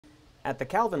At the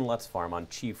Calvin Lutz Farm on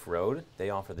Chief Road,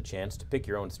 they offer the chance to pick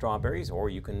your own strawberries, or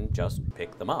you can just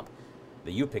pick them up.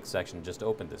 The U-Pick section just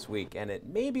opened this week, and it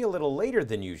may be a little later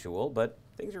than usual, but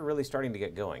things are really starting to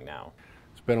get going now.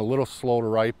 It's been a little slow to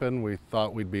ripen. We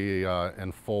thought we'd be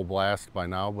in full blast by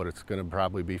now, but it's going to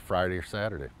probably be Friday or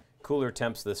Saturday. Cooler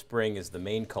temps this spring is the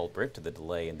main culprit to the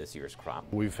delay in this year's crop.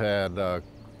 We've had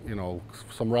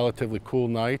some relatively cool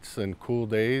nights and cool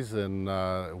days, and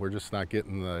we're just not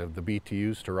getting the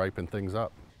BTUs to ripen things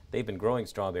up. They've been growing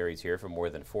strawberries here for more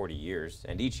than 40 years,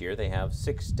 and each year they have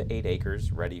 6 to 8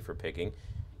 acres ready for picking,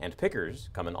 and pickers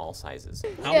come in all sizes.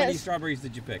 How many strawberries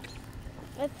did you pick?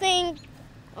 I think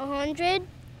 100.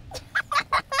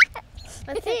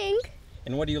 I think.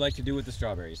 And what do you like to do with the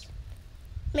strawberries?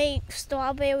 Make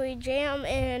strawberry jam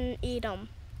and eat them.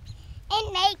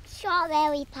 And make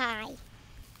strawberry pie.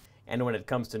 And when it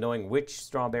comes to knowing which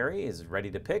strawberry is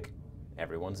ready to pick,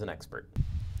 everyone's an expert.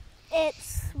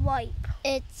 It's ripe.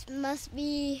 It must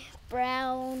be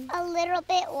brown. A little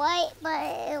bit white,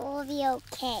 but it will be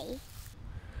okay.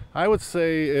 I would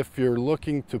say if you're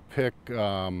looking to pick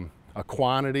a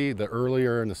quantity, the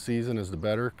earlier in the season is the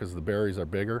better, because the berries are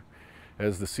bigger.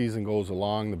 As the season goes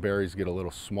along, the berries get a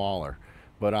little smaller.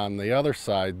 But on the other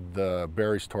side, the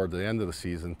berries toward the end of the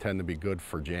season tend to be good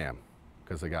for jam,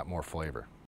 because they got more flavor.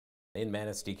 In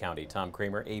Manistee County, Tom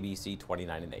Kramer, ABC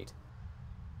 29 and 8.